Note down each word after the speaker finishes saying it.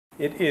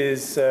It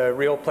is a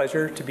real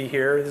pleasure to be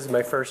here. This is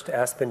my first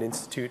Aspen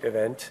Institute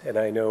event, and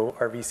I know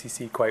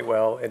RVCC quite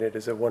well, and it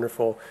is a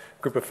wonderful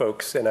group of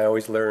folks, and I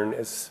always learn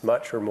as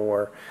much or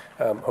more,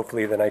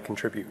 hopefully, than I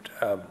contribute.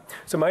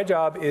 So my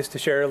job is to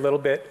share a little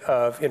bit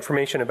of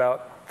information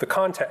about the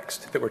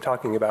context that we're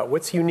talking about.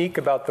 What's unique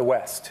about the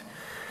West?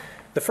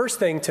 The first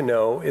thing to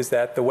know is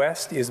that the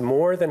West is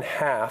more than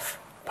half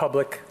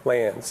public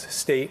lands,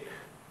 state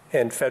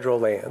and federal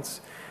lands.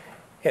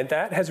 And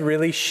that has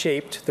really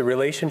shaped the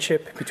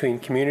relationship between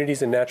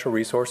communities and natural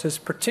resources,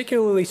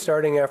 particularly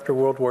starting after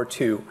World War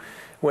II,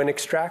 when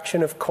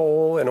extraction of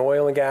coal and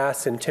oil and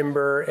gas and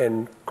timber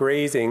and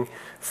grazing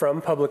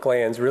from public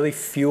lands really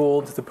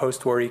fueled the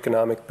post-war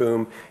economic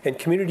boom, and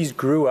communities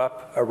grew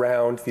up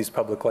around these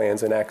public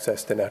lands and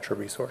access to natural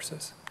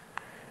resources.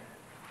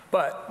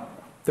 But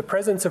the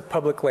presence of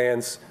public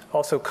lands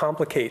also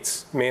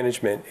complicates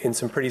management in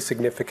some pretty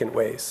significant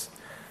ways.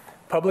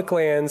 Public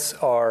lands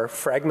are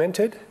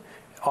fragmented,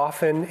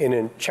 often in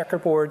a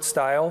checkerboard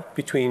style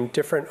between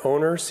different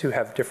owners who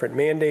have different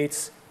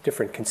mandates,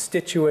 different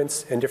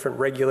constituents, and different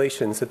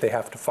regulations that they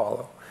have to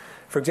follow.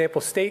 For example,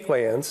 state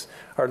lands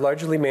are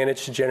largely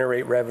managed to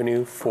generate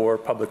revenue for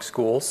public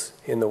schools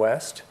in the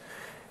West.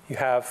 You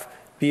have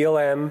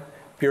BLM,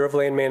 Bureau of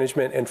Land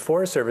Management, and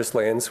Forest Service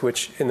lands,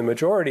 which in the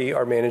majority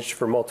are managed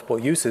for multiple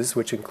uses,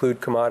 which include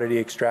commodity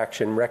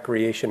extraction,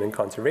 recreation, and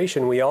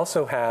conservation. We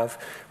also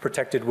have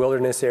protected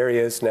wilderness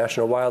areas,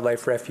 national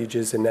wildlife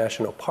refuges, and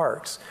national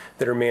parks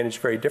that are managed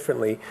very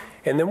differently.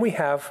 And then we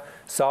have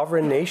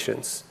sovereign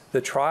nations, the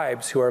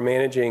tribes, who are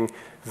managing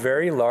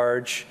very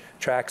large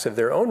tracts of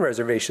their own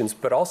reservations,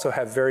 but also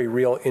have very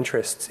real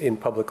interests in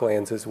public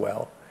lands as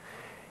well.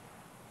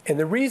 And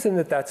the reason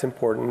that that's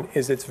important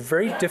is it's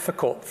very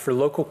difficult for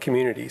local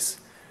communities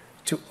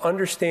to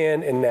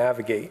understand and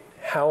navigate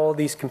how all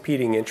these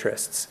competing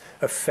interests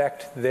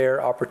affect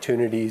their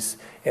opportunities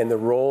and the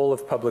role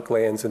of public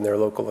lands in their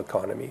local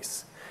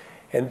economies.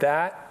 And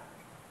that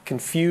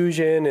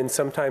confusion and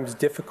sometimes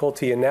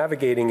difficulty in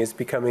navigating is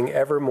becoming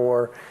ever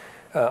more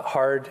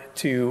hard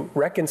to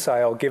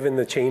reconcile given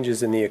the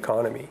changes in the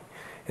economy.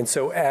 And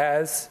so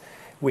as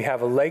we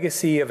have a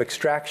legacy of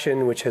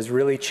extraction which has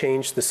really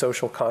changed the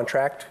social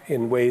contract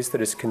in ways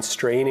that is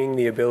constraining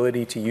the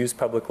ability to use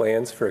public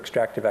lands for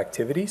extractive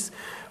activities.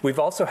 We've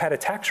also had a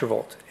tax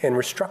revolt and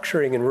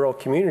restructuring in rural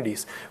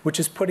communities, which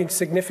is putting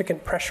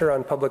significant pressure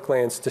on public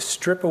lands to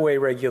strip away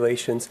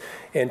regulations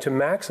and to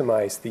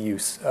maximize the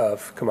use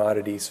of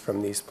commodities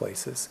from these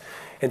places.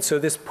 And so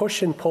this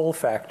push and pull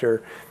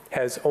factor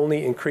has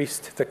only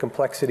increased the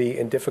complexity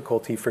and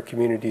difficulty for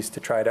communities to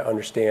try to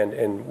understand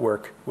and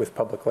work with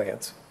public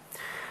lands.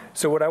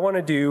 So what I want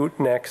to do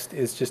next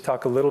is just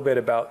talk a little bit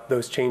about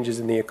those changes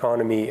in the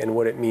economy and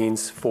what it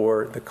means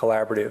for the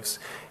collaboratives.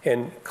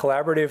 And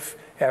collaborative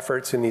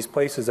efforts in these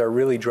places are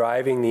really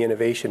driving the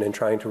innovation and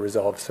trying to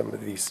resolve some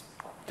of these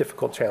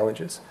difficult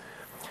challenges.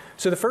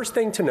 So the first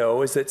thing to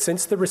know is that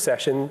since the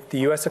recession, the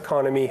US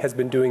economy has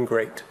been doing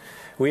great.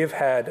 We have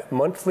had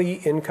monthly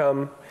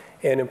income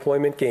and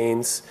employment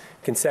gains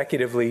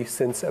consecutively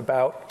since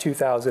about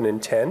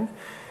 2010.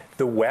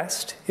 The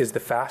West is the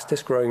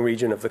fastest growing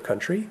region of the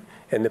country,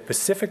 and the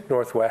Pacific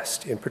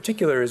Northwest in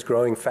particular is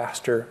growing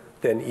faster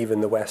than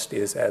even the West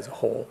is as a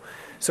whole.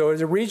 So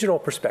as a regional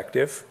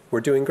perspective, we're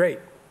doing great.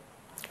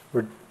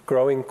 We're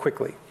growing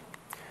quickly.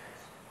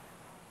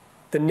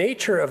 The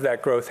nature of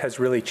that growth has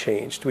really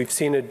changed. We've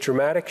seen a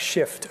dramatic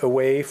shift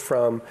away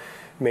from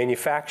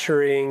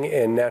manufacturing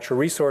and natural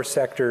resource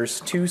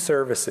sectors to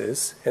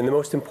services, and the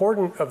most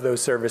important of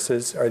those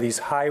services are these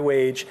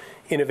high-wage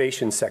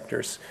innovation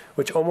sectors,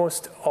 which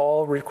almost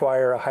all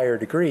require a higher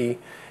degree,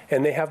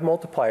 and they have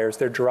multipliers.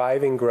 They're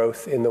driving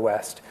growth in the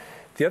West.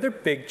 The other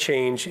big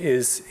change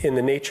is in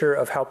the nature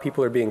of how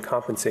people are being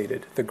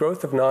compensated. The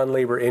growth of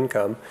non-labor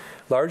income,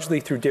 largely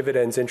through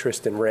dividends,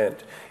 interest, and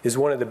rent, is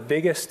one of the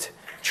biggest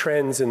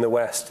trends in the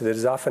West that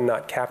is often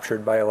not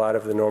captured by a lot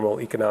of the normal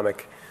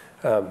economic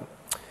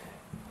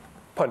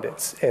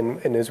pundits.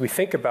 And as we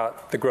think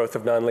about the growth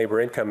of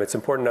non-labor income, it's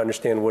important to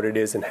understand what it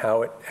is and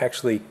how it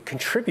actually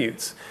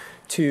contributes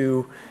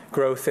to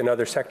growth in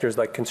other sectors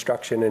like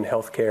construction and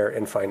healthcare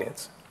and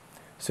finance.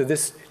 So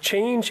this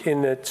change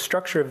in the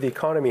structure of the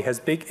economy has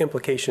big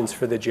implications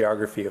for the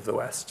geography of the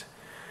West.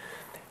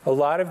 A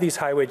lot of these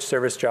high-wage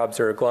service jobs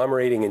are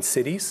agglomerating in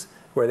cities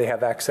where they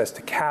have access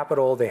to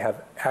capital, they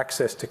have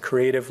access to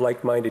creative,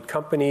 like-minded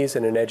companies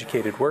and an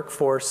educated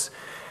workforce.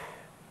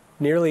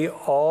 Nearly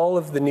all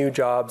of the new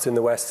jobs in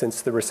the West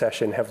since the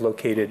recession have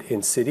located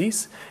in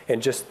cities,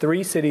 and just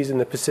 3 cities in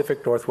the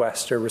Pacific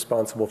Northwest are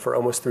responsible for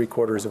almost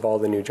 3/4 of all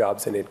the new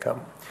jobs and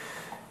income: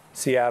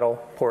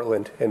 Seattle,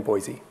 Portland, and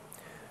Boise.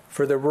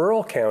 For the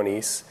rural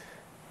counties,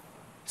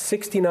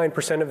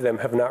 69% of them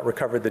have not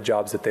recovered the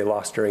jobs that they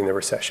lost during the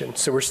recession.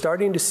 So we're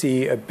starting to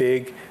see a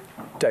big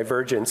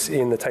divergence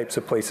in the types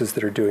of places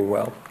that are doing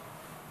well.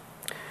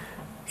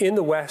 In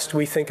the West,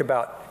 we think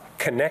about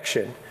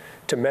connection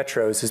to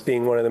metros as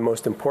being one of the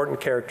most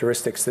important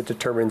characteristics that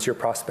determines your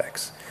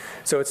prospects.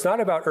 So it's not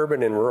about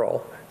urban and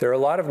rural. There are a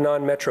lot of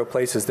non-metro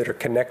places that are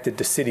connected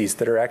to cities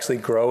that are actually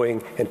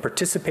growing and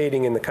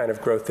participating in the kind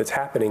of growth that's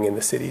happening in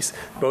the cities.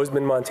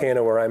 Bozeman,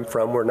 Montana, where I'm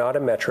from, we're not a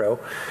metro,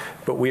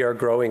 but we are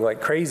growing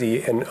like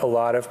crazy, and a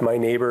lot of my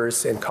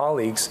neighbors and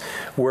colleagues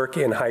work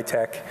in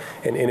high-tech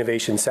and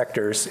innovation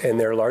sectors, and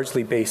they're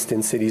largely based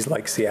in cities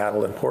like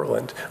Seattle and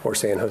Portland or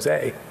San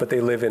Jose, but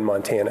they live in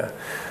Montana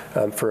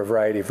for a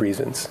variety of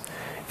reasons.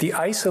 The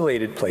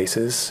isolated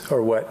places,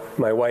 or what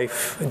my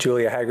wife,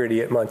 Julia Haggerty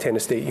at Montana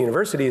State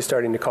University, is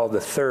starting to call the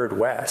Third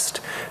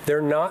West,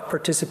 they're not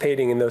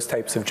participating in those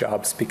types of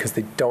jobs because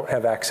they don't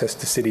have access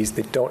to cities,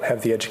 they don't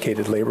have the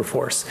educated labor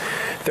force.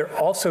 They're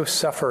also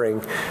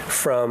suffering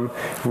from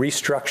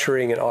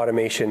restructuring and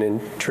automation in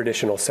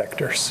traditional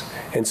sectors.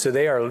 And so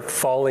they are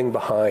falling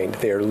behind.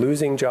 They are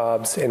losing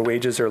jobs, and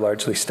wages are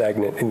largely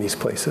stagnant in these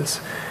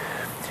places.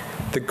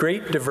 The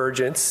Great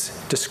Divergence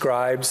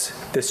describes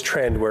this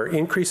trend where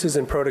increases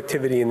in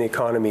productivity in the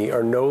economy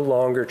are no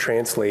longer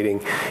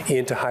translating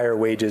into higher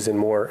wages and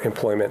more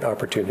employment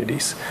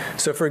opportunities.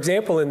 So for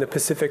example, in the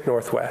Pacific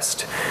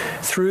Northwest,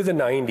 through the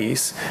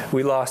 90s,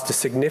 we lost a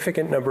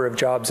significant number of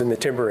jobs in the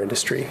timber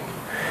industry.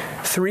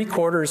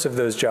 3/4 of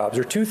those jobs,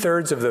 or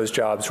 2/3 of those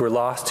jobs, were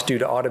lost due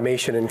to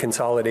automation and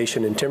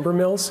consolidation in timber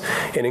mills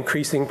and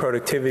increasing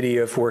productivity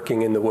of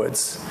working in the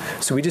woods.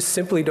 So we just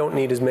simply don't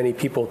need as many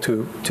people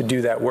to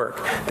do that work.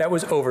 That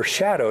was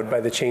overshadowed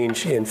by the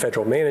change in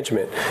federal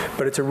management,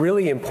 but it's a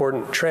really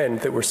important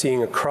trend that we're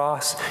seeing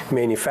across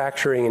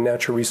manufacturing and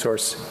natural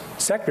resource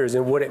sectors,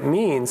 and what it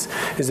means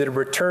is that a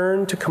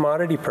return to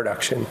commodity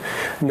production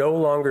no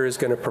longer is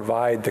going to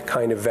provide the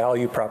kind of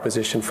value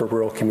proposition for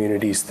rural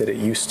communities that it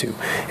used to.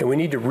 And we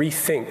need to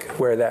rethink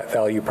where that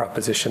value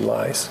proposition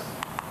lies.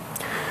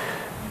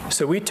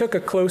 So we took a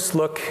close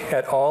look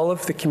at all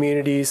of the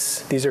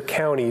communities, these are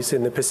counties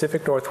in the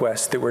Pacific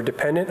Northwest that were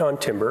dependent on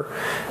timber,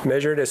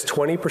 measured as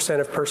 20%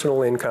 of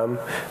personal income,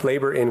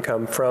 labor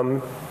income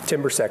from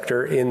timber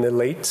sector in the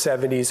late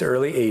 70s,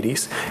 early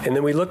 80s, and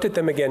then we looked at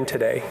them again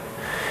today.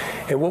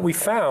 And what we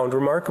found,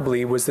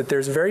 remarkably, was that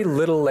there's very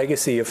little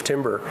legacy of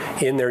timber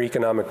in their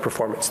economic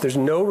performance. There's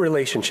no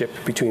relationship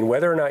between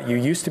whether or not you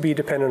used to be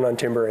dependent on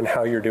timber and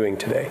how you're doing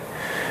today.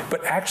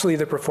 But actually,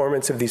 the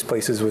performance of these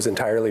places was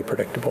entirely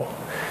predictable.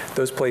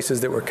 Those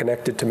places that were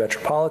connected to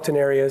metropolitan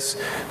areas,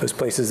 those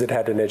places that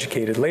had an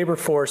educated labor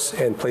force,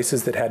 and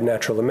places that had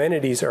natural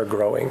amenities are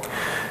growing.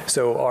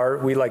 So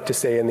we like to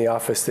say in the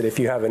office that if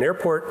you have an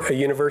airport, a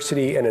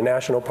university, and a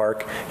national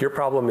park, your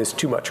problem is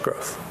too much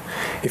growth.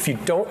 If you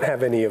don't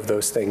have any of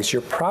those things,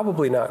 you're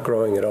probably not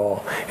growing at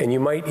all, and you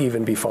might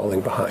even be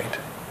falling behind.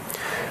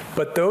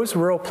 But those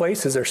rural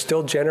places are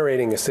still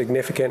generating a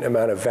significant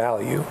amount of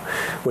value.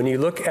 When you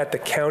look at the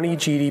county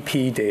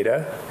GDP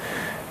data,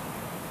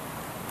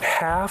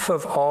 half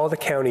of all the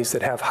counties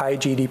that have high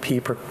GDP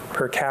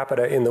per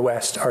capita in the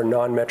West are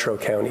non-metro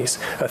counties.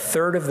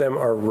 1/3 of them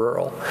are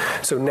rural.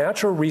 So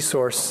natural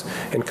resource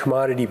and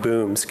commodity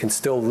booms can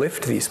still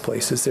lift these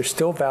places. There's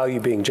still value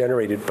being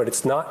generated, but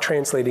it's not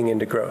translating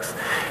into growth.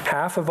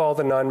 Half of all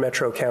the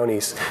non-metro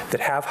counties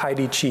that have high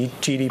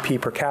GDP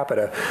per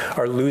capita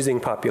are losing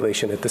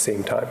population at the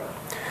same time.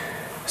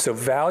 So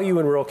value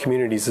in rural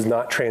communities is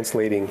not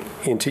translating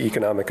into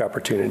economic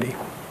opportunity.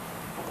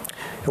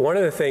 And one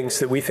of the things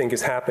that we think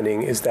is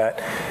happening is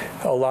that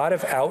a lot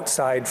of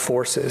outside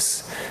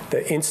forces,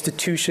 the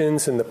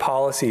institutions and the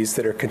policies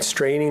that are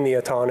constraining the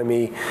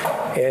autonomy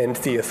and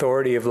the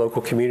authority of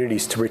local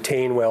communities to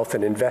retain wealth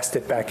and invest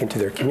it back into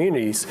their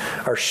communities,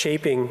 are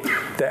shaping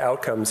the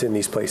outcomes in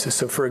these places.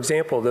 So for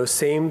example, those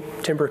same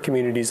timber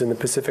communities in the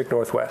Pacific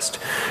Northwest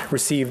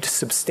received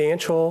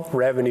substantial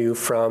revenue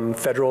from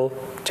federal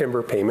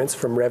timber payments,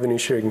 from revenue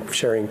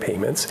sharing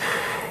payments,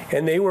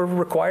 and they were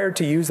required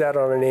to use that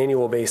on an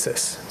annual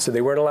basis. So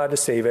they weren't allowed to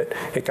save it.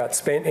 It got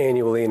spent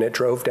annually, and it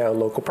drove down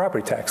local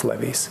property tax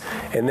levies.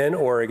 And then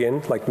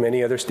Oregon, like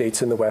many other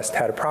states in the West,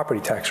 had a property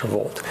tax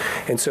revolt.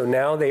 And so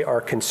now they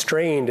are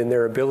constrained in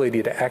their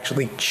ability to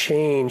actually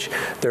change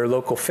their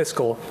local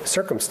fiscal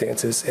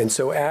circumstances. And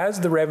so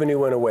as the revenue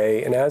went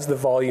away and as the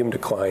volume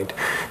declined,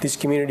 these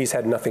communities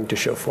had nothing to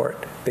show for it.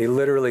 They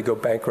literally go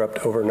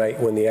bankrupt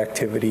overnight when the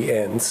activity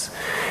ends.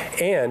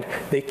 And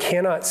they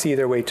cannot see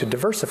their way to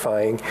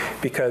diversifying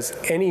because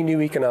any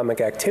new economic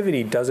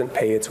activity doesn't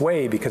pay its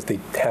way because they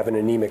have an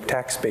anemic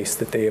tax base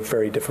that they have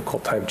very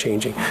difficult time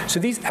changing. So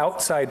these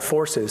outside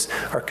forces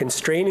are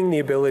constraining the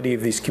ability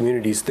of these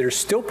communities that are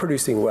still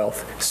producing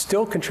wealth,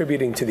 still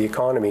contributing to the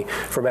economy,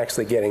 from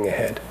actually getting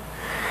ahead.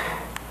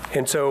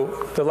 And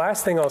so the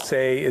last thing I'll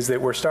say is that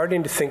we're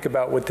starting to think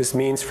about what this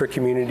means for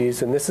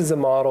communities, and this is a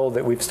model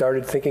that we've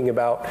started thinking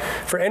about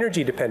for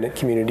energy-dependent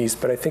communities,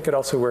 but I think it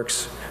also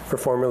works for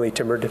formerly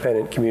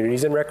timber-dependent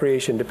communities and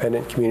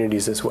recreation-dependent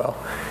communities as well.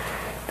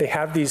 They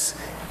have these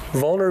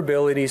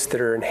vulnerabilities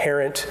that are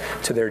inherent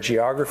to their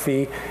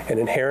geography and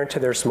inherent to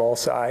their small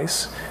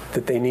size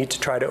that they need to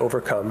try to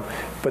overcome,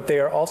 but they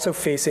are also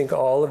facing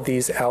all of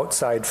these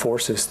outside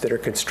forces that are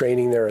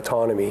constraining their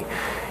autonomy.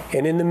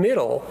 And in the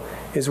middle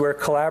is where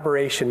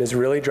collaboration is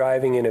really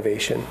driving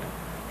innovation.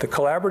 The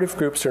collaborative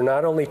groups are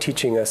not only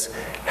teaching us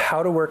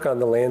how to work on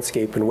the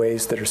landscape in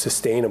ways that are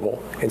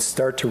sustainable and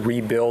start to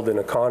rebuild an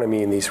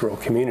economy in these rural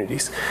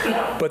communities,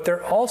 but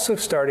they're also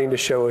starting to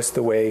show us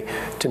the way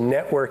to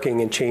networking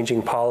and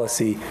changing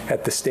policy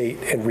at the state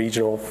and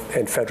regional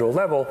and federal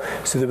level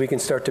so that we can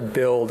start to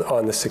build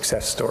on the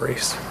success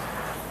stories.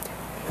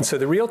 And so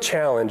the real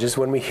challenge is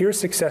when we hear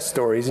success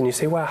stories and you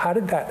say, wow, how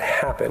did that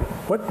happen?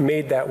 What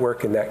made that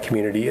work in that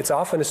community? It's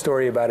often a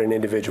story about an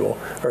individual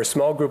or a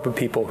small group of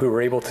people who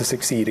were able to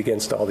succeed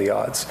against all the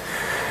odds.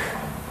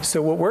 So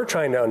what we're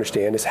trying to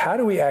understand is how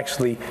do we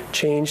actually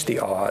change the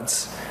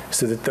odds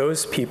so that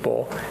those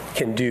people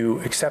can do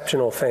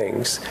exceptional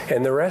things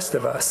and the rest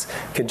of us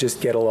can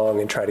just get along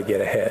and try to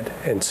get ahead.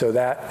 And so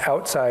that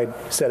outside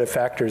set of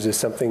factors is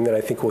something that I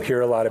think we'll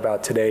hear a lot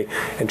about today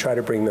and try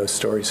to bring those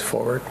stories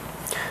forward.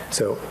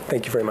 So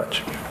thank you very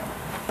much.